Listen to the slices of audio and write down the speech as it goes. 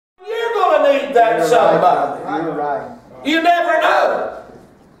need that somebody. You're right. You never know.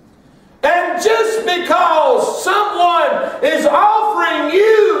 And just because someone is offering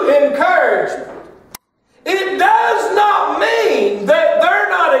you encouragement, it does not mean that they're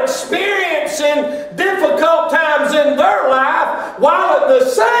not experiencing difficult times in their life, while at the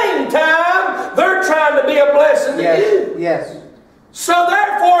same time they're trying to be a blessing to you. Yes. So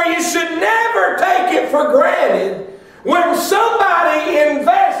therefore you should never take it for granted when somebody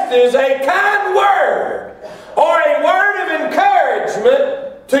invests a kind word or a word of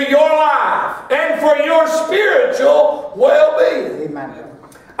encouragement to your life and for your spiritual well-being. Amen.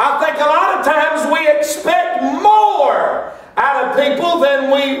 I think a lot of times we expect more out of people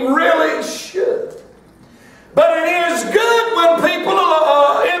than we really should. But it is good when people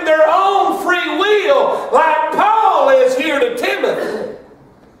in their own free will, like Paul is here to Timothy,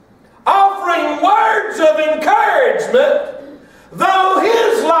 offering words of encouragement, though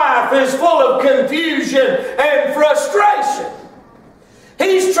his life is full of confusion and frustration.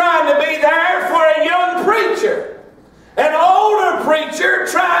 He's trying to be there for a young preacher, an older preacher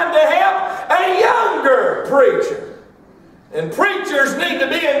trying to help a younger preacher. And preachers need to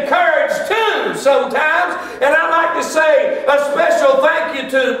be encouraged too sometimes. And I'd like to say a special thank you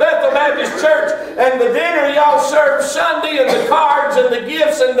to Bethel Baptist Church and the dinner y'all serve Sunday, and the cards and the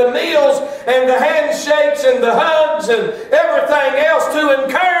gifts and the meals and the handshakes and the hugs and everything else to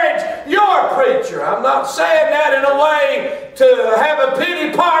encourage your preacher. I'm not saying that in a way to have a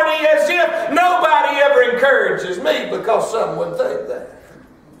pity party as if nobody ever encourages me, because some would think that.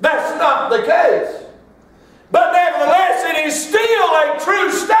 That's not the case. But nevertheless, it is still a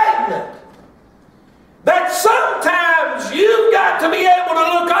true statement that sometimes you've got to be able to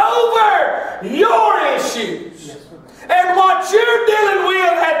look over your issues and what you're dealing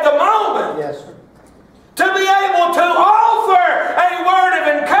with at the moment. Yes, sir. To be able to offer a word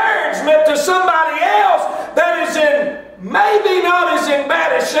of encouragement to somebody else that is in maybe not as in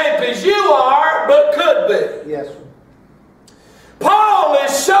bad a shape as you are, but could be. Yes, sir. Paul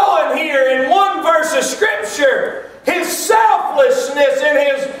is showing here in one verse of Scripture his selflessness and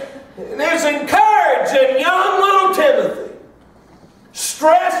his encouraging young little Timothy.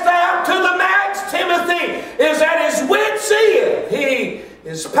 Stressed out to the max, Timothy is at his wit's end. He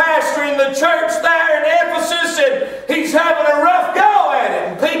is pastoring the church there in Ephesus, and he's having a rough go at it.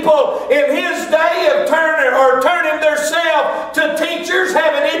 And people in his day have turning themselves to teachers,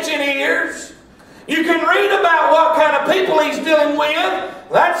 having itching ears. You can read about what kind of people he's dealing with.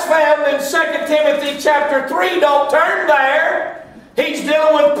 That's found in 2 Timothy chapter 3. Don't turn there. He's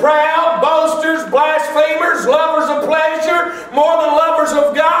dealing with proud, boasters, blasphemers, lovers of pleasure more than lovers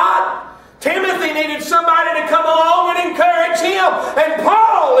of God. Timothy needed somebody to come along and encourage him. And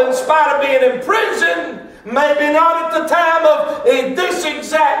Paul, in spite of being in prison, maybe not at the time of this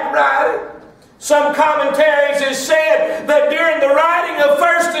exact writing, some commentaries have said that during the writing of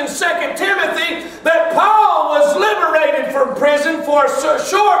 1 and 2 Timothy that Paul was liberated from prison for a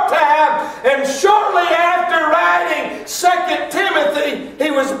short time, and shortly after writing 2 Timothy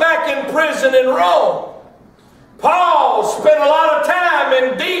he was back in prison in Rome. Paul spent a lot of time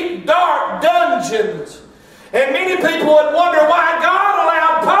in deep, dark dungeons, and many people would wonder why God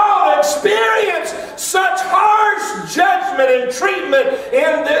allowed Paul to experience such harsh judgment and treatment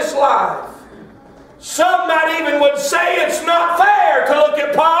in this life. Some might even would say it's not fair to look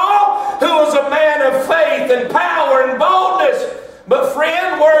at Paul, who was a man of faith and power and boldness. But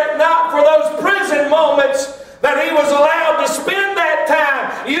friend, were it not for those prison moments that he was allowed to spend that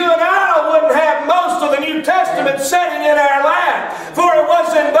time, you and I wouldn't have most of the New Testament sitting in our lap. For it was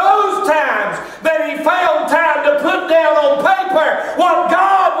in those times that he found time to put down on paper what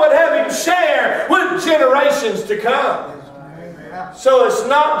God would have him share with generations to come. So it's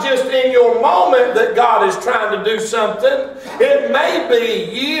not just in your moment that God is trying to do something. It may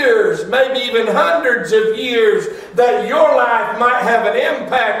be years, maybe even hundreds of years, that your life might have an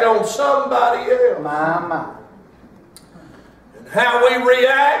impact on somebody else. Mama. And how we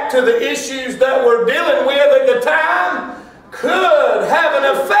react to the issues that we're dealing with at the time could have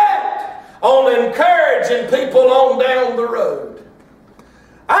an effect on encouraging people on down the road.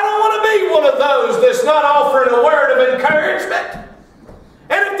 I don't want to be one of those that's not offering a word of encouragement.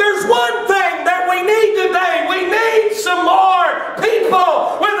 And if there's one thing that we need today, we need some more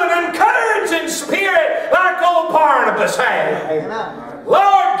people with an encouraging spirit like old Barnabas had. Amen.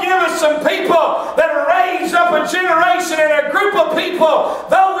 Lord, give us some people that will raise up a generation and a group of people.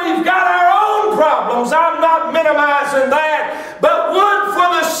 Though we've got our own problems, I'm not minimizing that, but would,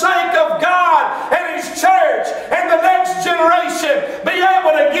 for the sake of God and His church and the next generation, be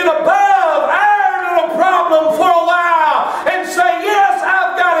able to get above our little problem for a while and say, yes,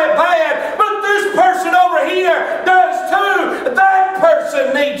 I've got it bad, but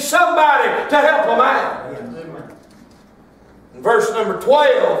to help them out. In verse number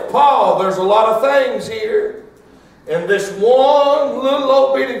 12, Paul, there's a lot of things here in this one little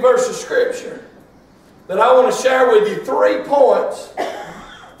old bitty verse of Scripture that I want to share with you 3 points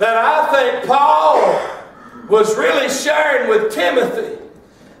that I think Paul was really sharing with Timothy.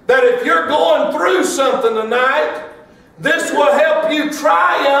 That if you're going through something tonight, this will help you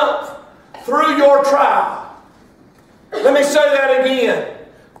triumph through your trial. Let me say that again.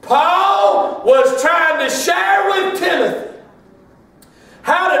 Paul was trying to share with Timothy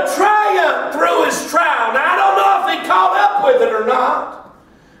how to triumph through his trial. Now, I don't know if he caught up with it or not,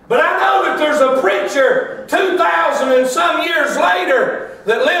 but I know that there's a preacher 2,000 and some years later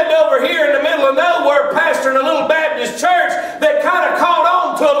that lived over here in the middle of nowhere, pastoring a little Baptist church, that kind of caught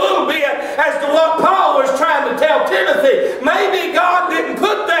on to a little bit as to what Paul was trying to tell Timothy. Maybe God didn't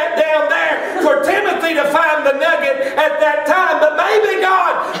put that down there for Timothy to find the nugget at that time, but maybe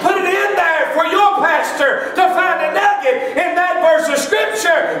God put it in there for your pastor to find a nugget in that verse of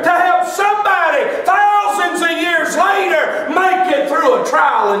Scripture to help somebody thousands of years later make it through a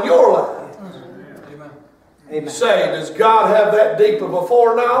trial in your life. Amen. Say, does God have that deep of a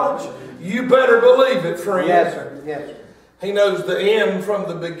foreknowledge? You better believe it, friend. Yes, sir. Yes, sir. He knows the end from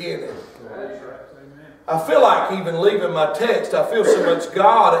the beginning. I feel like even leaving my text, I feel so much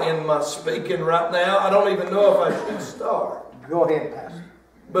God in my speaking right now, I don't even know if I should start. Go ahead, Pastor.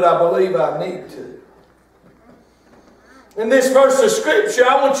 But I believe I need to. In this verse of Scripture,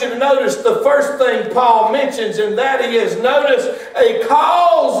 I want you to notice the first thing Paul mentions, and that is, notice, a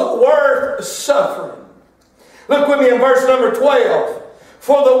cause worth suffering. Look with me in verse number 12.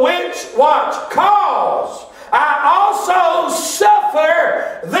 For the which, watch, cause I also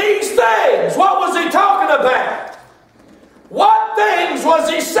suffer these things. What was he talking about? What things was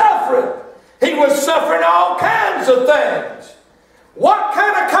he suffering? He was suffering all kinds of things. What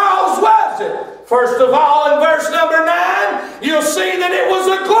kind of cause was it? First of all, in verse number 9, you'll see that it was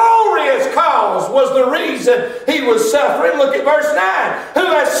a glorious cause was the reason he was suffering. Look at verse 9.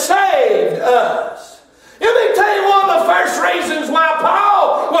 Who has saved us. Let me tell you, one of the first reasons why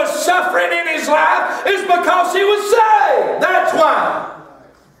Paul was suffering in his life is because he was saved. That's why.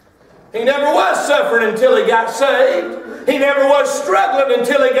 He never was suffering until he got saved. He never was struggling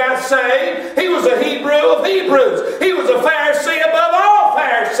until he got saved. He was a Hebrew of Hebrews. He was a Pharisee above all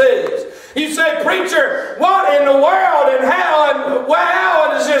Pharisees. You say, preacher, what in the world and how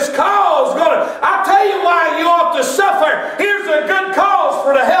is this cause going to... I'll tell you why you ought to suffer. Here's a good cause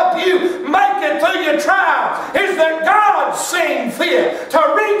for to help you make it through your trial. Is that God seemed fit to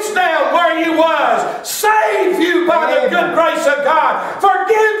reach down where you was, save you by the good grace of God,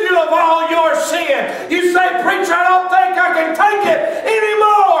 forgive you of all your sin. You say, preacher, I don't think I can take it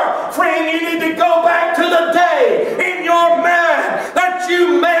anymore. Friend, you need to go back to the day in your mind that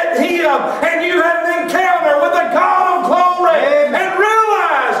you met Him and you had an encounter with the God of glory. Amen. And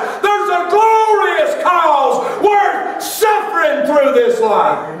realize there's a glorious cause worth suffering through this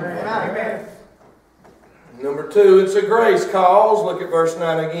life. Amen. Number 2, it's a grace cause. Look at verse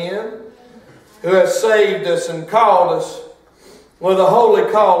 9 again. Who has saved us and called us with a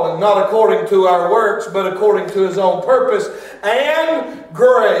holy calling, not according to our works, but according to His own purpose and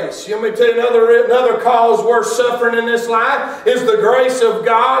grace. Let me tell you another cause worth suffering in this life is the grace of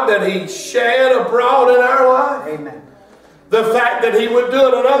God that He shed abroad in our life. Amen. The fact that He would do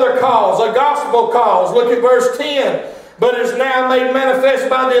it, another cause, a gospel cause. Look at verse 10. But is now made manifest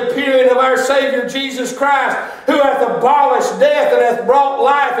by the appearing of our Savior Jesus Christ, who hath abolished death and hath brought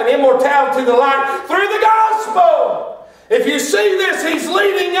life and immortality to light through the gospel. If you see this, he's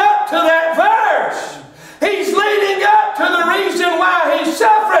leading up to that verse. He's leading up to the reason why he's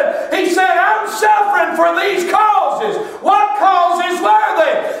suffering. He said, I'm suffering for these causes. What causes were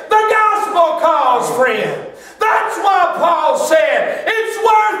they? The gospel cause, friend. That's why Paul said, it's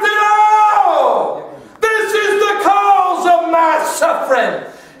worth it all. This is the cause of my suffering.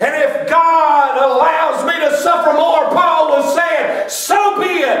 And if God allows me to suffer more, Paul was saying, so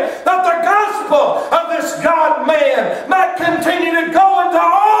be it, that the gospel of this God-man might continue to go into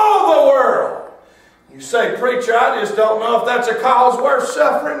all the world. You say, preacher, I just don't know if that's a cause worth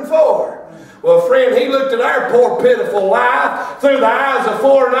suffering for. Well, friend, he looked at our poor, pitiful life through the eyes of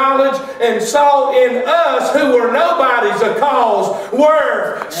foreknowledge and saw in us who were nobodies a cause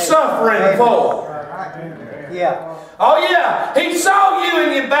worth suffering for. Yeah. Oh yeah, He saw you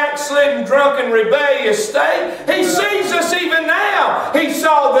in your backslidden, drunken, rebellious state. He sees us even now. He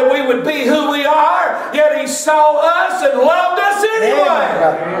saw that we would be who we are, yet He saw us and loved us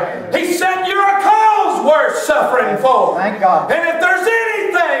anyway. He said, you're a cause worth suffering for. Thank God. And if there's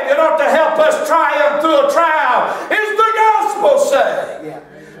anything that ought to help us triumph through a trial, is the gospel say. Yeah.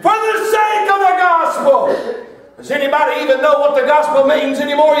 For the sake Does anybody even know what the gospel means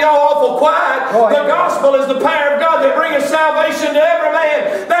anymore? Y'all awful quiet. The gospel is the power of God that bringeth salvation to every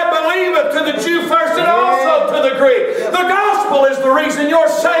man that believeth, to the Jew first and also to the Greek. The gospel is the reason you're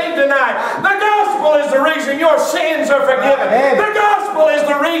saved tonight. The gospel is the reason your sins are forgiven. The gospel is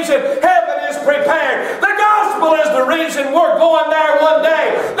the reason heaven is prepared. The gospel is the reason we're going there one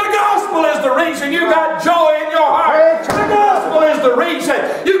day. The gospel is the reason you got joy in your heart. The gospel is the reason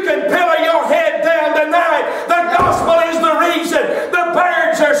you can pillow your head down tonight. The gospel is the reason the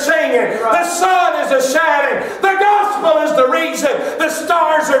birds are singing, the sun is a-shining. The gospel is the reason the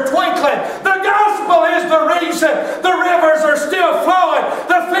stars are twinkling. The gospel is the reason the rivers are still flowing,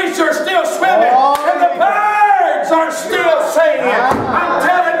 the fish are still swimming, and the birds are still singing. I'm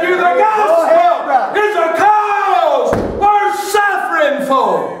telling you, the gospel is a cause worth suffering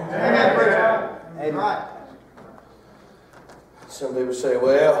for. Amen. Some people say,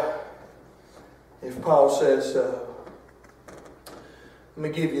 well, if Paul says so, let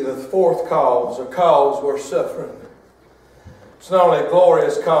me give you the fourth cause, a cause worth suffering. It's not only a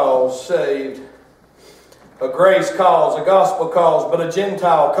glorious cause, saved, a grace cause, a gospel cause, but a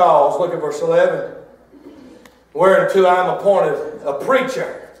Gentile cause. Look at verse 11. Whereunto I am appointed a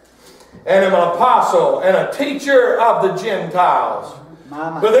preacher, and am an apostle, and a teacher of the Gentiles.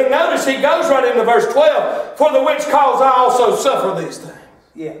 But then notice he goes right into verse 12, for the which cause I also suffer these things.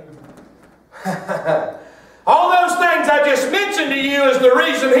 Yeah. All those things I just mentioned to you is the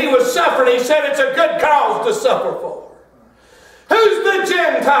reason he was suffering. He said it's a good cause to suffer for. Who's the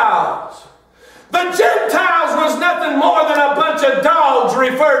Gentiles? The Gentiles was nothing more than a bunch of dogs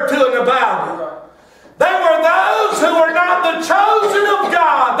referred to in the Bible. They were those who were not the chosen of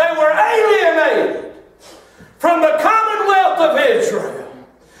God. They were alienated from the commonwealth of Israel.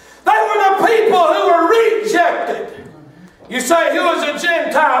 They were the people who were rejected. You say, who is a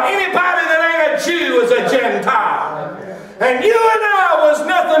Gentile? Anybody that ain't a Jew is a Gentile. And you and I was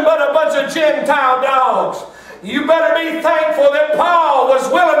nothing but a bunch of Gentile dogs. You better be thankful that Paul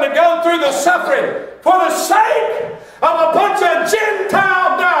was willing to go through the suffering for the sake of a bunch of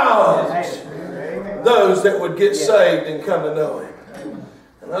Gentile dogs. Those that would get saved and come to know Him.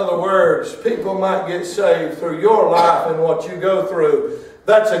 In other words, people might get saved through your life and what you go through.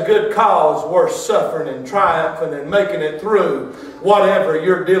 That's a good cause worth suffering and triumphing and making it through whatever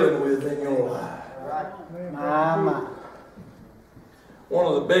you're dealing with in your life. One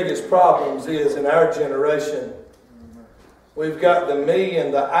of the biggest problems is in our generation, we've got the me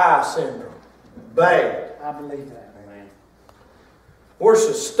and the I syndrome. Bad. I believe that. We're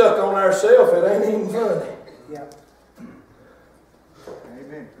so stuck on ourselves, it ain't even funny. Yep.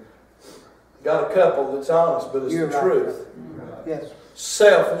 Amen. Got a couple that's honest, but it's You're the right. truth. Yes.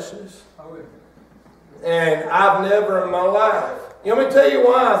 Selfishness. And I've never in my life. You want me to tell you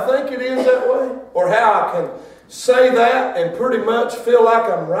why I think it is that way? Or how I can say that and pretty much feel like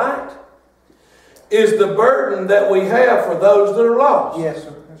I'm right? Is the burden that we have for those that are lost. Yes,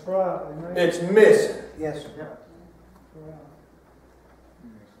 sir. That's right. Amen. It's missing. Yes, sir.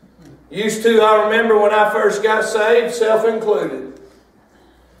 Used to, I remember when I first got saved, self-included.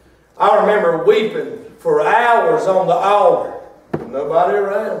 I remember weeping for hours on the altar. Nobody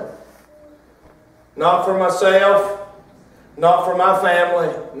around. Not for myself, not for my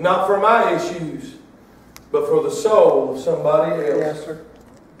family, not for my issues, but for the soul of somebody else. Yes, sir.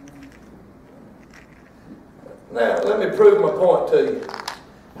 Now, let me prove my point to you.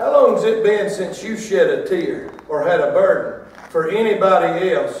 How long has it been since you shed a tear or had a burden for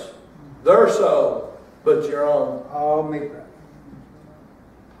anybody else, their soul, but your own? Oh, me, brother.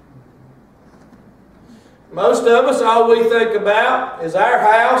 Most of us, all we think about is our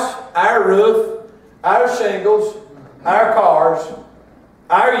house, our roof, our shingles, our cars,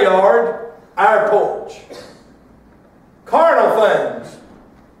 our yard, our porch. Carnal things.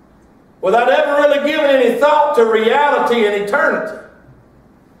 Without ever really giving any thought to reality and eternity.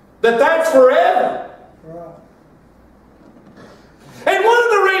 That's forever. And one of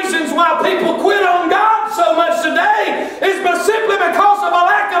the reasons why people quit on God so much today is simply because of a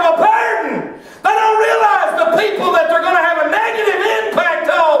lack of a burden. They don't realize the people that they're going to have a negative impact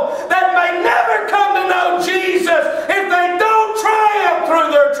on that may never come to know Jesus if they don't triumph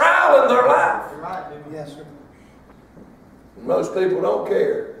through their trial in their life. Right. Yes, sir. Most people don't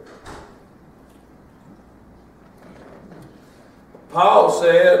care. Paul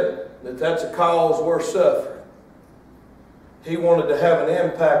said that that's a cause worth suffering. He wanted to have an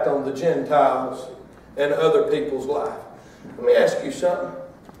impact on the Gentiles and other people's life. Let me ask you something.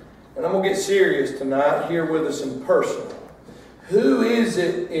 And I'm going to get serious tonight here with us in person. Who is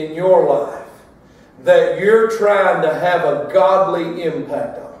it in your life that you're trying to have a godly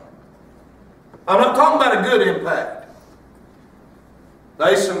impact on? I'm not talking about a good impact.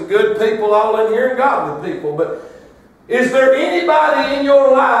 There's some good people all in here and godly people, but is there anybody in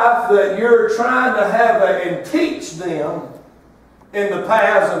your life that you're trying to have and teach them in the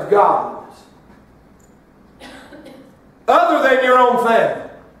paths of godliness? Other than your own family.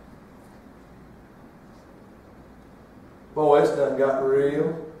 Boy, it's done got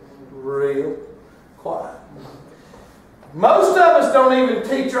real quiet. Most of us don't even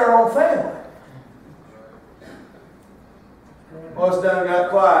teach our own family. Well, it's done got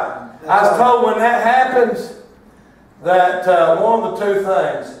quiet. I was told when that happens that one of the two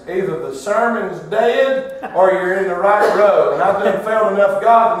things, either the sermon's dead or you're in the right road. And I've been felt enough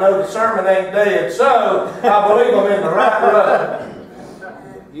God to know the sermon ain't dead, so I believe I'm in the right road.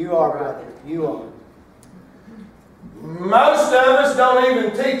 You are, brother. You are. Most of us don't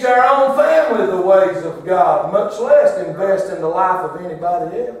even teach our own family the ways of God, much less invest in the life of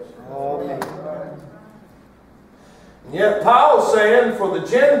anybody else. Amen. And yet Paul's saying, for the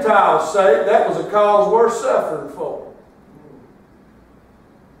Gentiles' sake, that was a cause worth suffering for.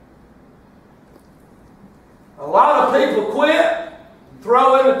 A lot of people quit,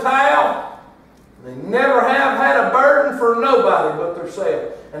 throw in the towel. They never have had a burden for nobody but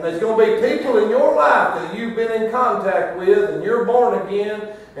themselves. And there's going to be people in your life that you've been in contact with, and you're born again,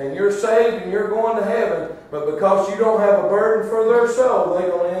 and you're saved, and you're going to heaven. But because you don't have a burden for their soul, they're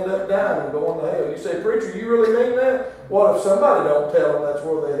going to end up dying and going to hell. You say, preacher, you really mean that? What if somebody don't tell them that's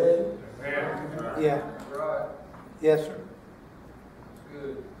where they're headed? Yeah. Right. Yes, sir.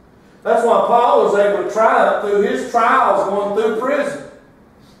 Good. That's why Paul was able to triumph through his trials going through prison.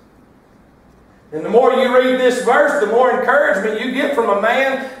 And the more you read this verse, the more encouragement you get from a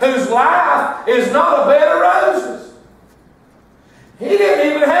man whose life is not a bed of roses. He didn't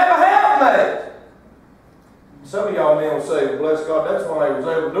even have a helpmate. Some of y'all men will say, well, bless God, that's why he was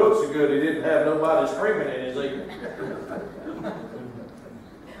able to do it so good. He didn't have nobody screaming in his ear.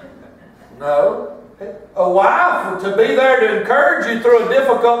 No. A wife to be there to encourage you through a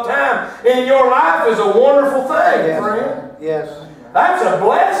difficult time in your life is a wonderful thing, Yes. friend. Yes. That's a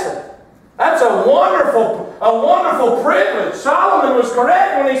blessing. That's a wonderful privilege. Solomon was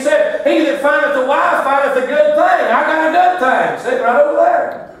correct when he said, he that findeth a wife findeth a good thing. I got a good thing sitting right over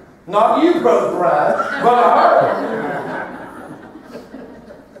there. Not you, Brother Brian, but her.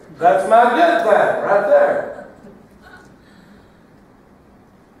 That's my good thing right there.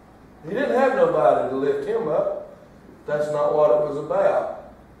 He didn't have nobody to lift him up. That's not what it was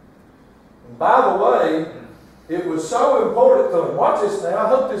about. And by the way, it was so important to him. Watch this now. I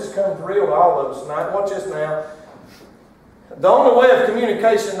hope this comes real to all of us tonight. Watch this now. The only way of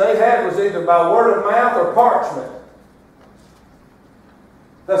communication they had was either by word of mouth or parchment.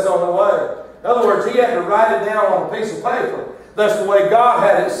 That's the only way. In other words, he had to write it down on a piece of paper. That's the way God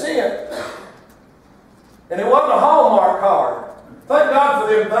had it sent. And it wasn't a Hallmark card. Thank God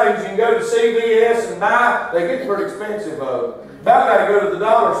for them things you can go to CVS and buy. They get pretty expensive, though. About got to go to the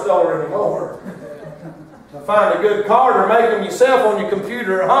dollar store anymore to find a good card or make them yourself on your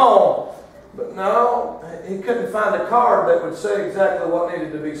computer at home. But no, he couldn't find a card that would say exactly what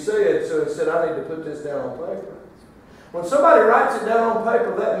needed to be said, so he said, I need to put this down on paper. When somebody writes it down on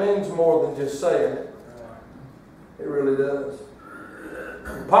paper, that means more than just saying it. It really does.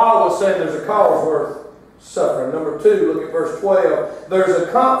 Paul was saying there's a cause worth suffering. Number 2, look at verse 12. There's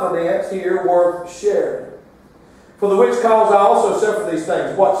a confidence here worth sharing. For the which cause I also suffer these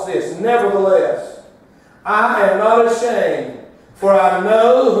things. Watch this. Nevertheless, I am not ashamed, for I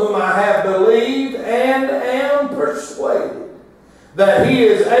know whom I have believed and am persuaded that he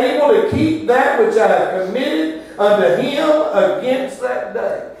is able to keep that which I have committed unto him against that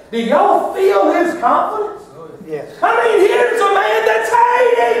day. Do y'all feel his confidence? Yes. I mean, here's a man that's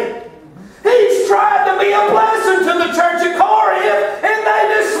hating. He's tried to be a blessing to the church at Corinth, and they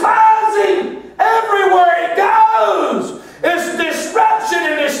despise him everywhere he goes. It's disruption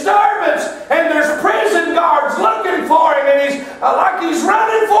and disturbance, and there's prison guards looking for him, and he's like he's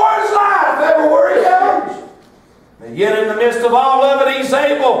running for his life everywhere he goes. And yet in the midst of all of it, he's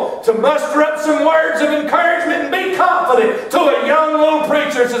able to muster up some words of encouragement and be confident to a young little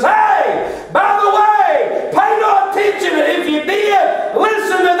preacher. Says, hey, by the way, pay no attention. If you did,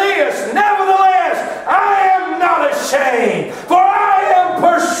 listen to this. Nevertheless, I am not ashamed, for I am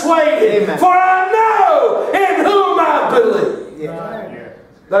persuaded. Amen. For I know in whom I believe. Yeah.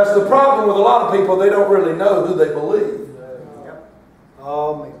 That's the problem with a lot of people. They don't really know who they believe.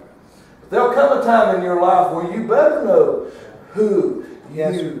 Oh, man. There'll come a time in your life where you better know who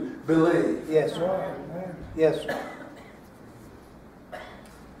you believe. Yes, sir. Yes, sir.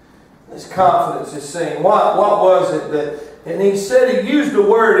 This confidence is seen. What was it And he said, he used a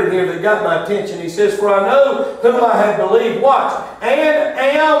word in here that got my attention. He says, for I know whom I have believed, watch, and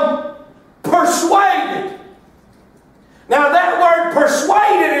am persuaded. Now that word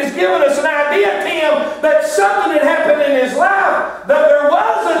persuaded is giving us an idea, Tim, that something had happened in his life, that there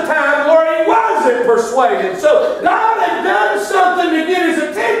was a time where he wasn't persuaded. So God had done something to get his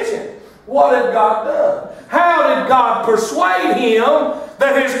attention. What had God done? How did God persuade him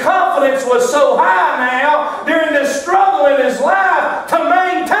that his confidence was so high now during this struggle in his life to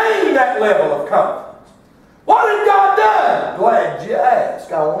maintain that level of confidence? What had God done? Glad you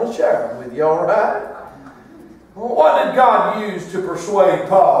asked. I want to share them with you, all right? What did God use to persuade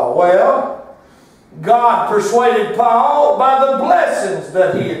Paul? Well, God persuaded Paul by the blessings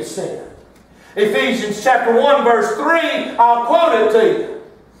that he had sent. Ephesians chapter 1 verse 3, I'll quote it to you.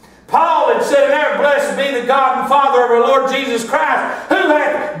 Paul had said in there, blessed be the God and Father of our Lord Jesus Christ, who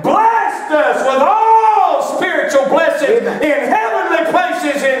hath blessed us with all spiritual blessings in heavenly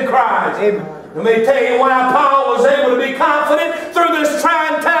places in Christ. Amen. Let me tell you why Paul was able to be confident through this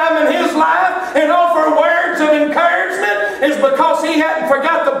trying time in his life and offer words of encouragement is because he hadn't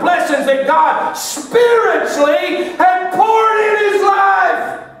forgot the blessings that God spiritually had poured in his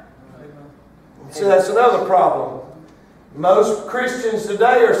life. See, that's another problem. Most Christians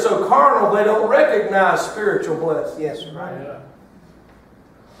today are so carnal they don't recognize spiritual blessings. Yes, right.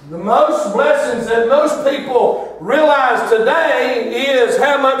 The most blessings that most people realize today is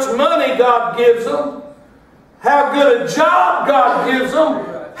how much money God gives them, how good a job God gives them,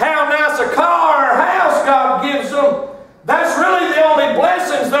 how nice a car or house God gives them. That's really the only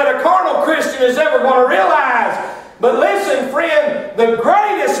blessings that a carnal Christian is ever going to realize. But listen, friend, the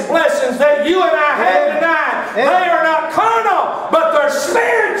greatest blessings that you and I have tonight, they are not carnal, but they're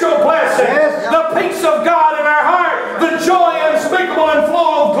spiritual blessings. Yes. The peace of God in our heart, the joy unspeakable and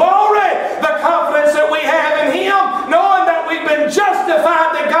full of glory, the confidence that we have in Him, knowing that we've been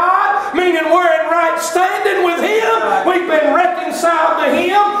justified to God, meaning we're in right standing with Him. We've been reconciled to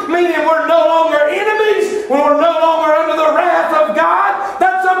Him, meaning we're no longer enemies, when we're no longer under the wrath of God.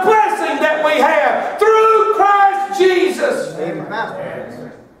 That's a blessing that we have through Christ Jesus. Amen.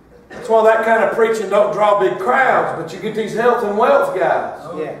 That's why that kind of preaching don't draw big crowds, but you get these health and wealth guys.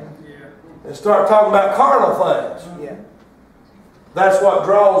 Yeah. And start talking about carnal things. Yeah. That's what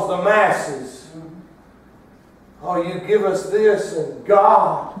draws the masses. Oh, you give us this and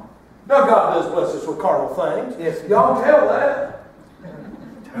God. Now God does bless us with carnal things. Yes. Y'all tell that.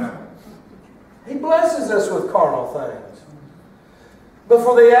 He blesses us with carnal things. But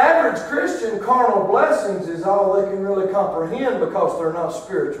for the average Christian, carnal blessings is all they can really comprehend because they're not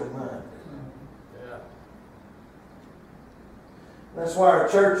spiritual minded. Yeah. That's why our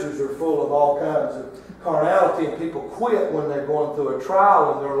churches are full of all kinds of carnality, and people quit when they're going through a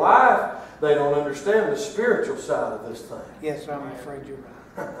trial in their life. They don't understand the spiritual side of this thing. Yes, I'm afraid you're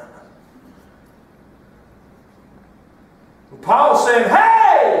right. Paul said,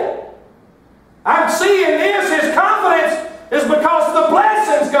 hey, I'm seeing this. His confidence is because of the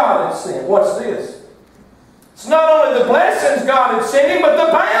blessings God had sent. What's this? It's not only the blessings God had sent him, but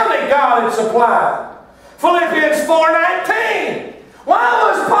the bounty God had supplied. Philippians 4:19.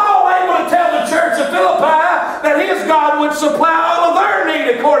 Why was Paul able to tell the church of Philippi that his God would supply all of their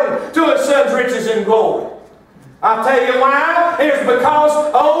need according to His Son's riches and glory? I'll tell you why. It's because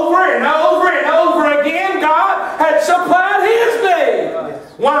over and over and over again God had supplied His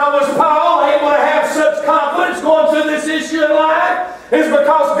need. Why was Paul able to have such confidence going through this issue in life? It's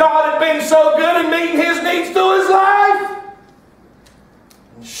because God had been so good in meeting His needs through His life.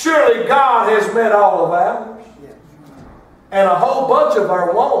 And surely God has met all of ours. And a whole bunch of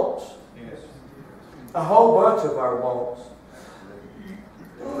our wants. A whole bunch of our wants.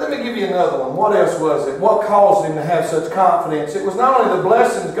 Let me give you another one. What else was it? What caused him to have such confidence? It was not only the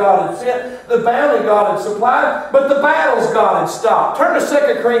blessings God had sent, the bounty God had supplied, but the battles God had stopped. Turn to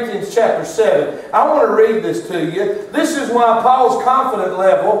 2 Corinthians chapter 7. I want to read this to you. This is why Paul's confidence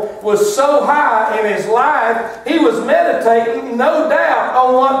level was so high in his life. He was meditating, no doubt,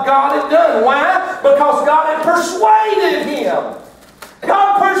 on what God had done. Why? Because God had persuaded him.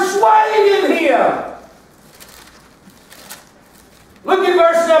 God persuaded him. Look at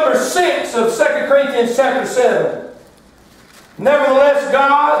verse number 6 of 2 Corinthians chapter 7. Nevertheless,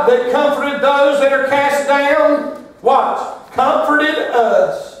 God that comforted those that are cast down, watch, comforted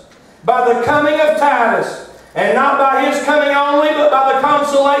us by the coming of Titus, and not by his coming only, but by the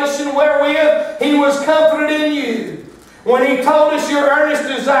consolation wherewith he was comforted in you. When he told us your earnest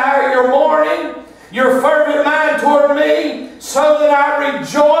desire, your mourning, your fervent mind toward me, so that I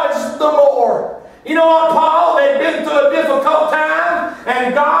rejoiced the more. You know what, Paul? They'd been through a difficult time,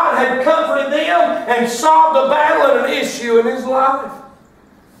 and God had comforted them and solved a battle and an issue in his life.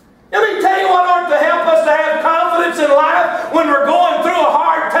 Let me tell you what ought to help us to have confidence in life when we're going through a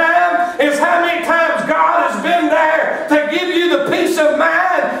hard time is how many times God has been there to give you the peace of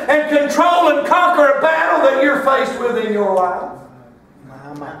mind and control and conquer a battle that you're faced with in your life.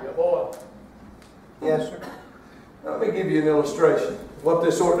 Yes, sir. Let me give you an illustration of what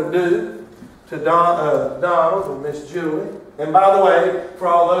this ought to do to Donald and Miss Julie. And by the way, for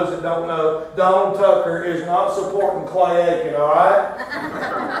all those that don't know, Donald Tucker is not supporting Clay Aiken, all right?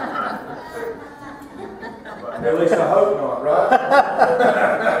 At least I hope not, right?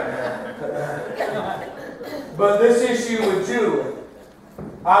 But this issue with Julie,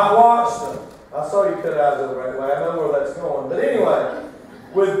 I've watched them. I saw you cut eyes over right away. I know where that's going. But anyway,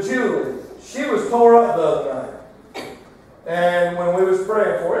 with Julie, she was tore up the other night. And when we was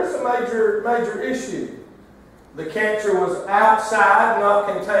praying for her, it's a major issue. The cancer was outside, not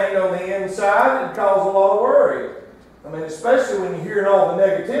contained on the inside. It caused a lot of worry. I mean, especially when you're hearing all the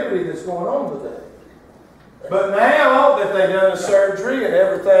negativity that's going on today. But now that they've done the surgery and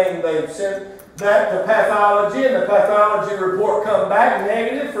everything, they've sent that to pathology, and the pathology report come back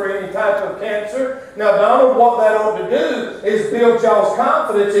negative for any type of cancer. Now, Donald, what that ought to do is build y'all's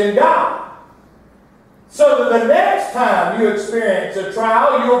confidence in God. So that the next time you experience a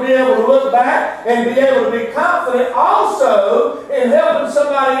trial, you'll be able to look back and be able to be confident also in helping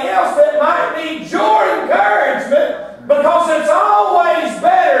somebody else that might need your encouragement, because it's always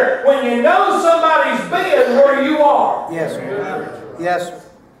better when you know somebody's been where you are. Yes, sir. Yes, sir.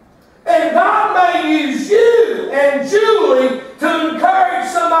 And God may use you and Julie to encourage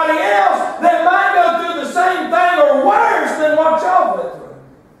somebody else that might go through the same thing or worse than what y'all went through.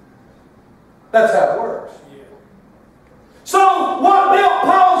 That's how it works. So what built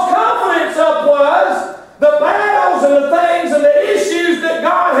Paul's confidence up was the battles and the things and the issues that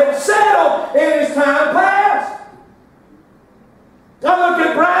God had settled in his time past. I look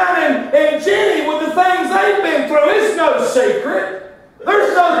at Brian and Jenny with the things they've been through. It's no secret.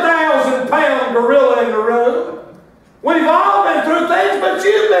 There's no 1,000-pound gorilla in the room. We've all been through things, but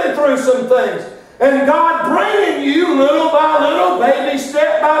you've been through some things. And God bringing you little by little, baby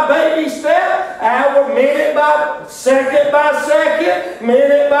step by baby step, hour, minute by second,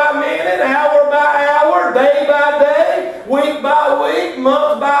 minute by minute, hour by hour, day by day, week by week,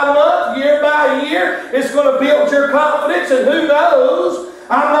 month by month, year by year. It's going to build your confidence, and who knows?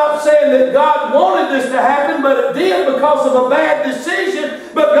 I'm not saying that God wanted this to happen, but it did because of a bad decision.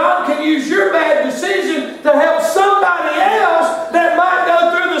 But God can use your bad decision to help somebody else that might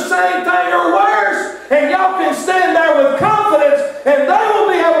go through the same thing or worse. And y'all can stand there with confidence, and they will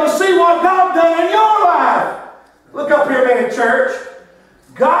be able to see what God done in your life. Look up here a minute, church.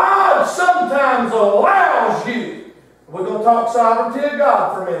 God sometimes allows you. We're going to talk sovereignty of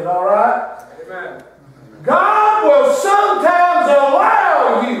God for a minute, all right? Amen. God will sometimes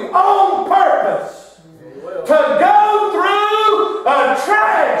allow you on purpose to go through a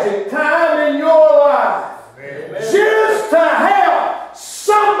tragic time in your life. Amen. Just to help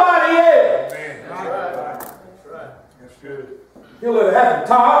somebody else. Amen. That's right. That's good. He'll let it happen.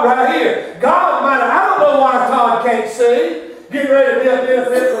 Todd, right here. God might have, I don't know why Todd can't see. Getting ready to be a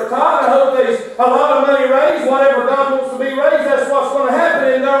benefit for Todd. I hope there's a lot of money raised. Whatever God wants to be raised, that's what's going to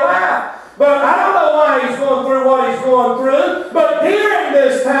happen in their life. But I don't know why he's going through what he's going through. But during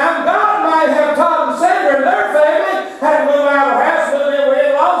this time, God might have Todd and Sandra and their family had to move out of the house, move in with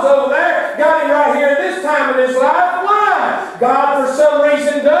in-laws over there, got him right here at this time in his life. Why? God for some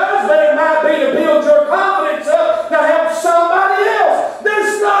reason does, but it might be to build your confidence up to help somebody else.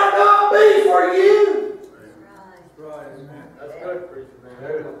 This might not be for you. Right. That's good, preacher,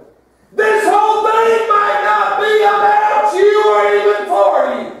 man. This whole thing might not be about you or even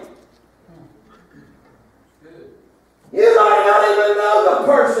for you. You might not even know the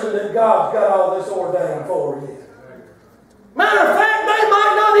person that God's got all this ordained for you. Matter of fact, they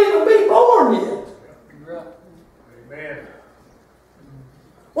might not even be born yet. Amen.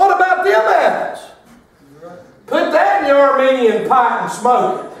 What about them apples? Put that in your Armenian pipe and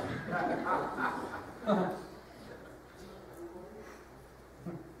smoke it.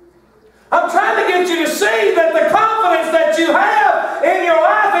 I'm trying to get you to see that the confidence that you have in your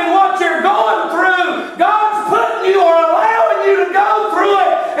life and what you're going through, God's putting you or allowing you to go through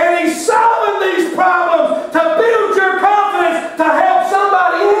it, and He's solving these problems to build your confidence to help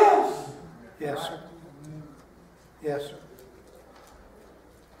somebody else. Yes, sir. Yes, sir.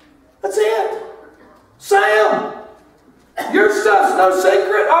 That's it. Sam, your stuff's no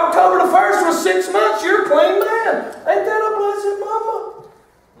secret. October the 1st was 6 months. You're a clean man. Ain't that a blessed mama?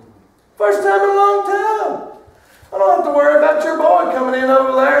 First time in a long time. I don't have to worry about your boy coming in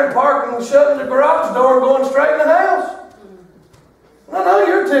over there and parking and shutting the garage door and going straight in the house. No,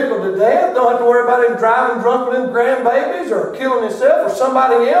 you're tickled to death. Don't have to worry about him driving drunk with them grandbabies or killing himself or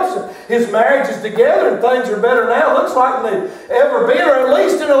somebody else. His marriage is together and things are better now. Looks like they've ever been, or at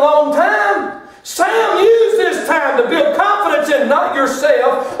least in a long time. Sam used this time to build confidence in not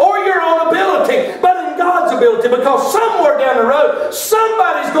yourself or your own ability, but in God's ability, because somewhere down the road,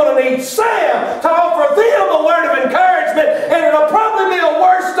 somebody's going to need Sam to offer them a word of encouragement, and it'll probably be a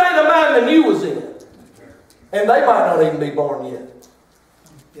worse state of mind than you was in. And they might not even be born yet.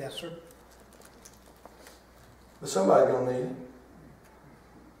 Yes, sir. But somebody's going to need it.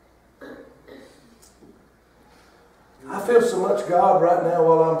 I feel so much God right now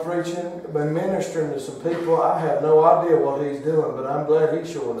while I'm preaching, been ministering to some people. I have no idea what He's doing, but I'm glad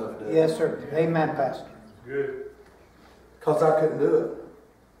He's showing up to do it. Yes, sir. Amen, Pastor. Good. Because I couldn't do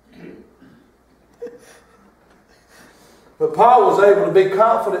it. But Paul was able to be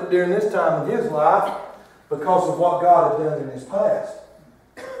confident during this time in his life because of what God had done in his past.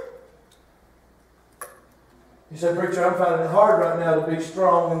 You say, preacher, I'm finding it hard right now to be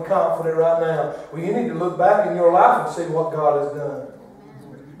strong and confident right now. Well, you need to look back in your life and see what God has done.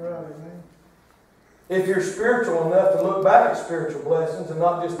 If you're spiritual enough to look back at spiritual blessings and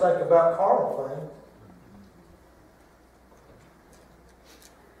not just think about carnal things.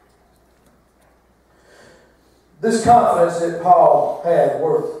 This confidence that Paul had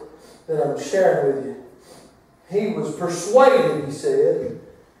that I'm sharing with you, he was persuaded, he said.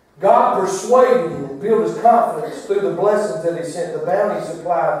 God persuaded him and built his confidence through the blessings that He sent, the bounty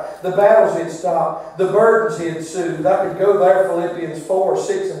supplied, the battles He had stopped, the burdens He had soothed. I could go there, Philippians 4,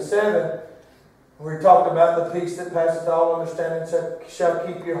 6, and 7, where He talked about the peace that passeth all understanding shall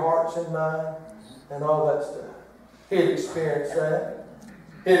keep your hearts and mind, and all that stuff. He had experienced that.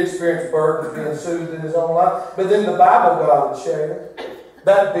 He had experienced burdens being soothed in his own life. But then the Bible God had shared.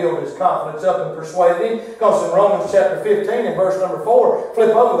 That built his confidence up and persuaded him. Because in Romans chapter 15 and verse number 4,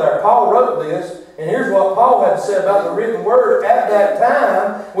 flip over there, Paul wrote this, and here's what Paul had to say about the written word at that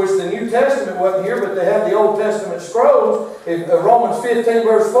time, which the New Testament wasn't here, but they had the Old Testament scrolls. In Romans 15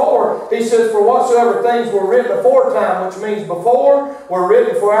 verse 4, he says, for whatsoever things were written aforetime, which means before, were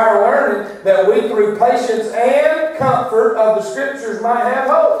written for our learning, that we through patience and comfort of the Scriptures might have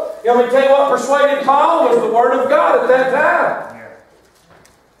hope. You want me to tell you what persuaded Paul was the Word of God at that time.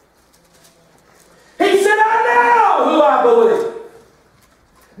 He said, I know who I believe.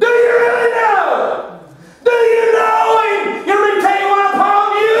 Do you really know? Do you know Him? You want me to tell you why Paul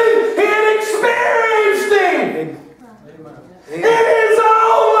knew Him? He had experienced Him. Amen. In his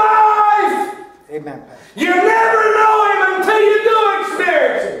own life. Amen. You never know Him until you do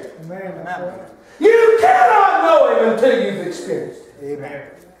experience Him. Amen. You cannot know Him until you've experienced Him. Amen.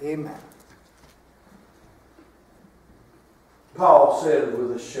 Amen. Paul said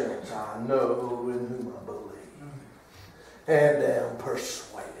with assurance, I know in whom I believe, and am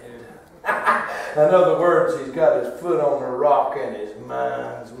persuaded. In other words, he's got his foot on the rock and his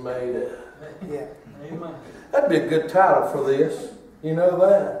mind's made up. Yeah. Amen. That'd be a good title for this. You know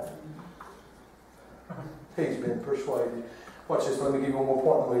that? He's been persuaded. Watch this. Let me give you one more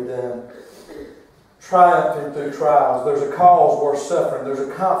point and we're done. Triumphing through trials. There's a cause worth suffering. There's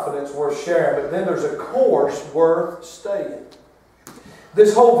a confidence worth sharing. But then there's a course worth staying.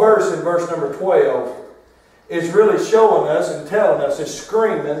 This whole verse in verse number 12 is really showing us and telling us, is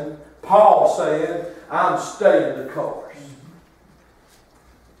screaming, Paul saying, I'm staying the course.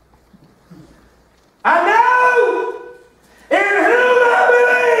 I know in whom I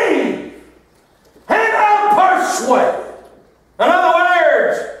believe, and I'm persuaded. In other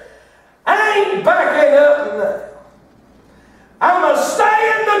words, I ain't backing up now. I'm going to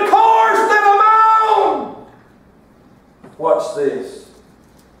stay in the course that I'm on. Watch this.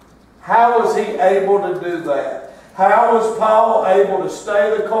 How was he able to do that? How was Paul able to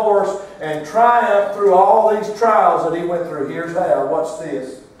stay the course and triumph through all these trials that he went through? Here's how. Watch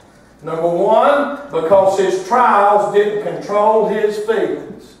this. Number one, because his trials didn't control his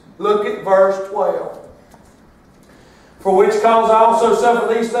feelings. Look at verse 12. For which cause I also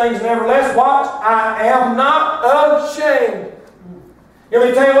suffer these things, nevertheless, watch, I am not ashamed. You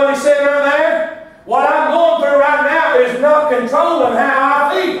want me to tell you what he said right there? What I'm going through right now is not controlling how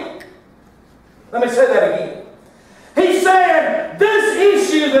I feel. Let me say that again. He's saying, this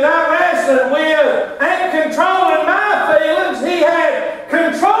issue that I'm wrestling with ain't controlling my feelings. He had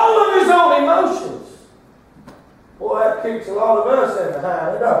control of his own emotions. Boy, that kicks a lot of us in the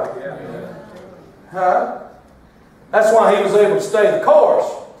high, doesn't it? Huh? That's why he was able to stay the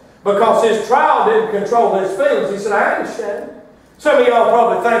course. Because his trial didn't control his feelings. He said, I ain't ashamed. Some of y'all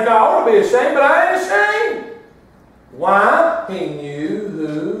probably think I ought to be ashamed, but I ain't ashamed. Why? He knew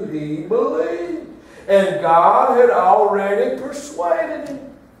who he believed. And God had already persuaded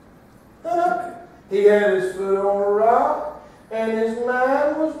him. He had his foot on a rock, and his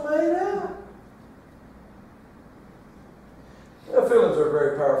mind was made up. Feelings are a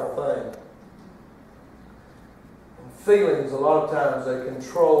very powerful thing. And feelings, a lot of times, they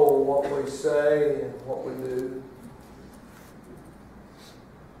control what we say and what we do.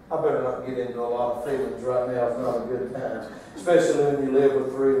 I better not get into a lot of feelings right now. It's not a good time. Especially when you live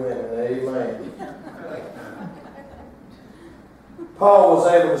with 3 women. Amen. Paul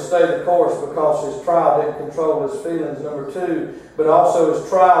was able to stay the course because his trial didn't control his feelings, number 2. But also his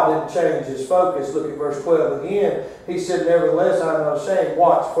trial didn't change his focus. Look at verse 12 again. He said, nevertheless, I am not ashamed.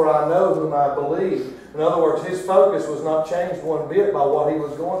 Watch, for I know whom I believe. In other words, his focus was not changed one bit by what he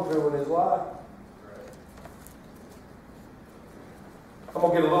was going through in his life. I'm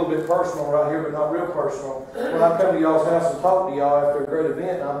going to get a little bit personal right here, but not real personal. When I come to y'all's house and talk to y'all after a great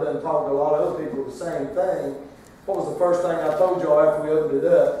event, and I've done talk to a lot of other people the same thing, what was the first thing I told y'all after we opened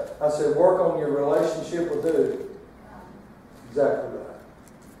it up? I said, work on your relationship with who? Exactly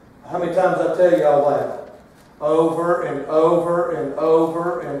right. How many times I tell y'all that? Over and over and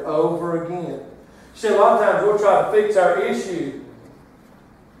over and over again. See, a lot of times we'll try to fix our issue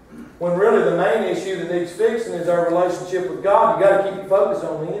when really the main issue that needs fixing is our relationship with God. You've got to keep your focus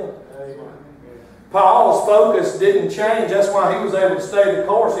on Him. Paul's focus didn't change. That's why he was able to stay the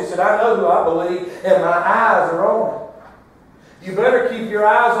course. He said, I know who I believe, and my eyes are on Him. You better keep your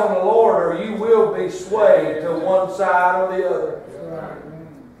eyes on the Lord, or you will be swayed to one side or the other.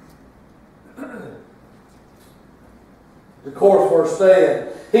 The course we're staying.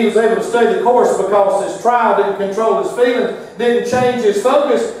 He was able to stay the course because his trial didn't control his feelings, didn't change his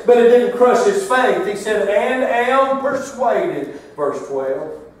focus, but it didn't crush his faith. He said, and am persuaded. Verse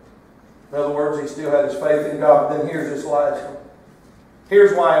 12. In other words, he still had his faith in God. But then here's this last one.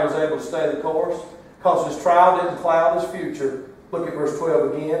 Here's why he was able to stay the course. Because his trial didn't cloud his future. Look at verse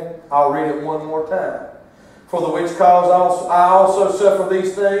 12 again. I'll read it one more time. For the which cause I also suffer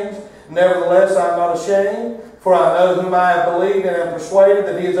these things. Nevertheless, I am not ashamed. For I know whom I have believed, and am persuaded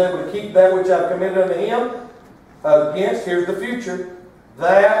that He is able to keep that which I have committed unto Him against, here's the future,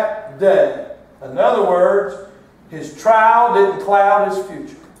 that day. In other words, his trial didn't cloud his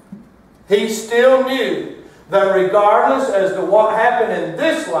future. He still knew that regardless as to what happened in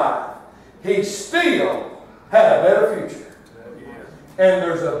this life, he still had a better future. And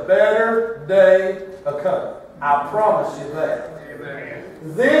there's a better day coming. I promise you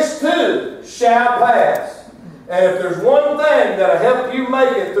that. This too shall pass. And if there's one thing that'll help you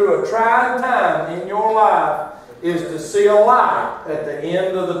make it through a trying time in your life, is to see a light at the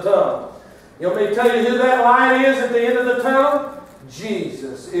end of the tunnel. You want me to tell you who that light is at the end of the tunnel?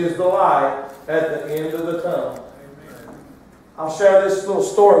 Jesus is the light at the end of the tunnel. I'll share this little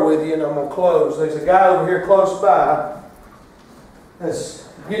story with you and I'm going to close. There's a guy over here close by that's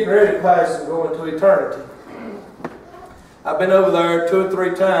getting ready to pass and go into eternity. I've been over there 2 or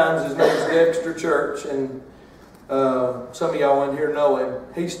 3 times. His name's Dexter Church, and some of y'all in here know him.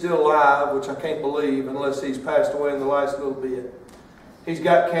 He's still alive, which I can't believe unless he's passed away in the last little bit. He's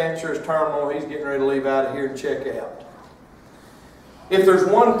got cancer, it's terminal. He's getting ready to leave out of here and check out. If there's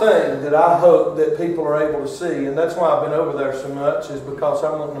one thing that I hope that people are able to see, and that's why I've been over there so much, is because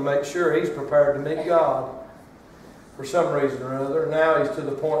I'm wanting to make sure he's prepared to meet God for some reason or other. Now he's to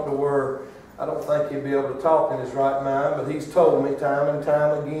the point to where I don't think he'll be able to talk in his right mind, but he's told me time and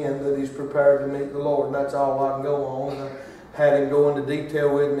time again that he's prepared to meet the Lord, and that's all I can go on. And I had him go into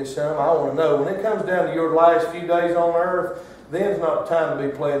detail with me some. I want to know, when it comes down to your last few days on earth, then's not time to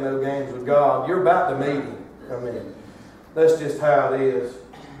be playing no games with God. You're about to meet Him. I mean, that's just how it is.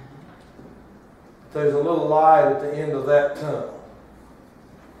 There's a little light at the end of that tunnel.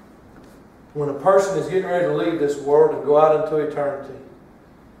 When a person is getting ready to leave this world and go out into eternity,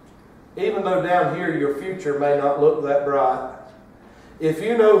 even though down here your future may not look that bright, if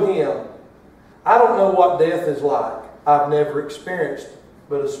you know Him, I don't know what death is like. I've never experienced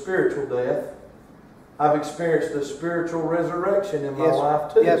but a spiritual death. I've experienced a spiritual resurrection in my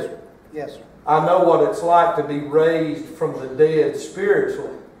life too. Yes, sir. Yes, sir. I know what it's like to be raised from the dead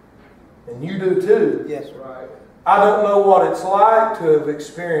spiritually. And you do too. Yes, sir. Right. I don't know what it's like to have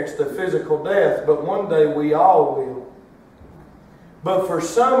experienced a physical death, but one day we all will. But for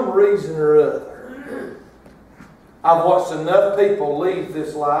some reason or other, I've watched enough people leave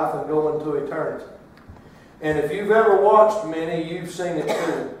this life and go into eternity. And if you've ever watched many, you've seen it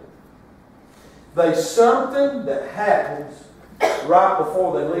too. There's something that happens right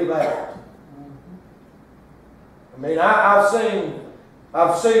before they leave out. I mean,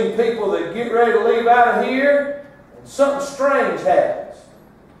 I've seen people that get ready to leave out of here, and something strange happens.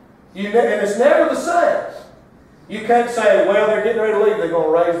 And it's never the same. You can't say, well, they're getting ready to leave, they're going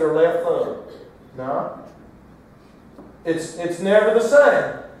to raise their left thumb. No. It's never the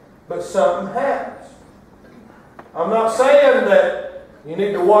same. But something happens. I'm not saying that you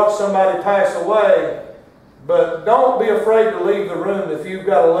need to watch somebody pass away, but don't be afraid to leave the room if you've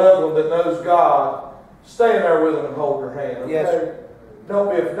got a loved one that knows God. Stay in there with them and hold their hand. Okay? Yes.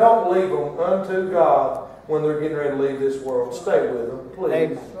 Don't leave them unto God when they're getting ready to leave this world. Stay with them, please.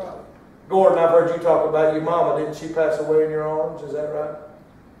 Amen. Gordon, I've heard you talk about your mama. Didn't she pass away in your arms? Is that right?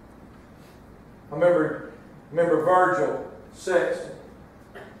 I remember Virgil Sexton.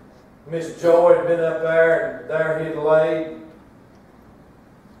 Miss Joy had been up there, and there he'd laid.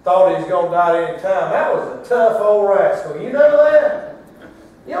 Thought he was going to die any time. That was a tough old rascal. You know that?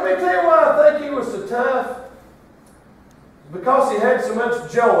 You want me to tell you why I think he was so tough? Because he had so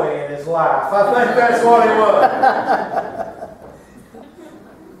much joy in his life. I think that's what it was.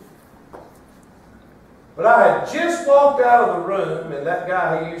 But I had just walked out of the room, and that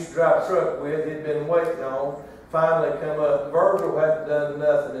guy he used to drive a truck with, he'd been waiting on, finally come up. Virgil hadn't done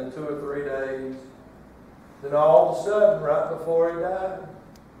nothing in 2 or 3 days. Then all of a sudden, right before he died,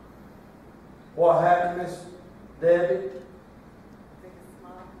 what happened, Miss Debbie?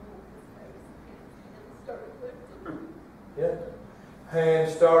 Yeah.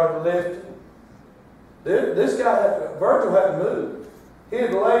 Hands started lifting. This guy, Virgil hadn't moved. He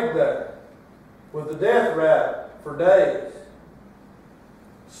had laid there with the death rattle for days.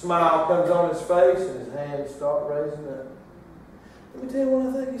 Smile comes on his face and his hands start raising up. Let me tell you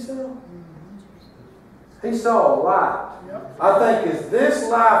what I think he saw. He saw a light. I think as this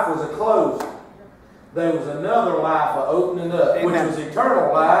life was a closing, there was another life opening up, Amen. which was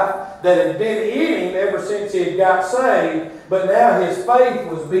eternal life that had been in him ever since he had got saved, but now his faith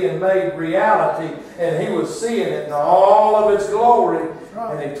was being made reality, and he was seeing it in all of its glory,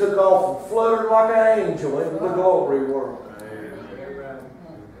 and he took off and fluttered like an angel into the glory world.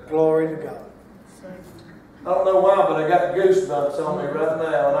 Glory to God. I don't know why, but I got goosebumps on me right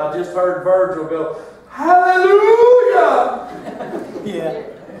now, and I just heard Virgil go, hallelujah! Yeah.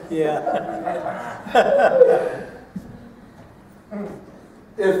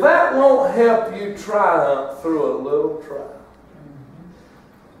 If that won't help you triumph through a little trial.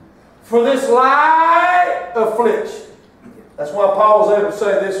 For this light affliction. That's why Paul was able to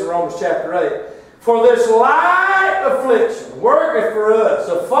say this in Romans chapter 8. For this light affliction worketh for us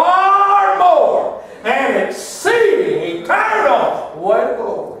a far more and exceeding eternal weight of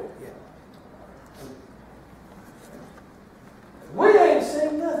glory. We ain't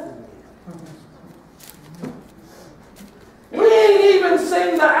seen nothing yet. We ain't even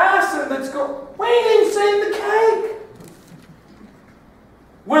seen the icing that's going. We ain't even seen the cake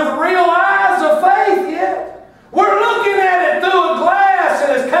with real eyes of faith yet. We're looking at it through a glass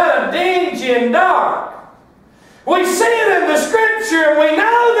and it's kind of dingy and dark. We see it in the Scripture and we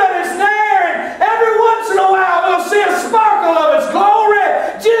know that it's there, and every once in a while we'll see a sparkle of its glory,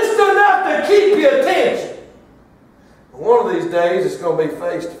 just enough to keep your attention. One of these days it's going to be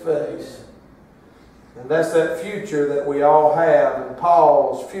face to face. And that's that future that we all have. And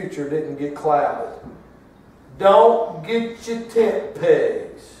Paul's future didn't get clouded. Don't get your tent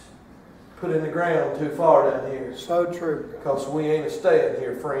pegs put in the ground too far down here. So true. Because we ain't a staying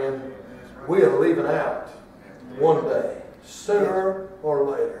here, friend. We are leaving out one day, sooner or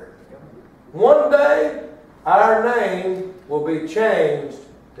later. One day our name will be changed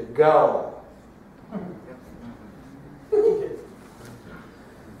to gone.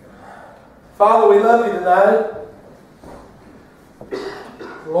 Father, we love you tonight.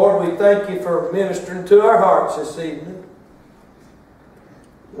 Lord, we thank you for ministering to our hearts this evening.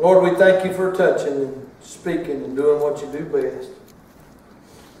 Lord, we thank you for touching and speaking and doing what you do best.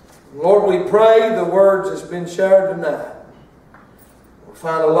 Lord, we pray the words that's been shared tonight will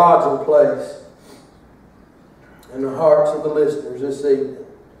find a lodging place in the hearts of the listeners this evening.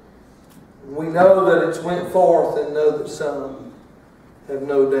 We know that it's went forth and know that some have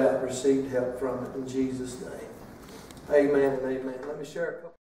no doubt received help from it in Jesus' name. Amen and amen. Let me share a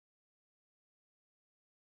couple.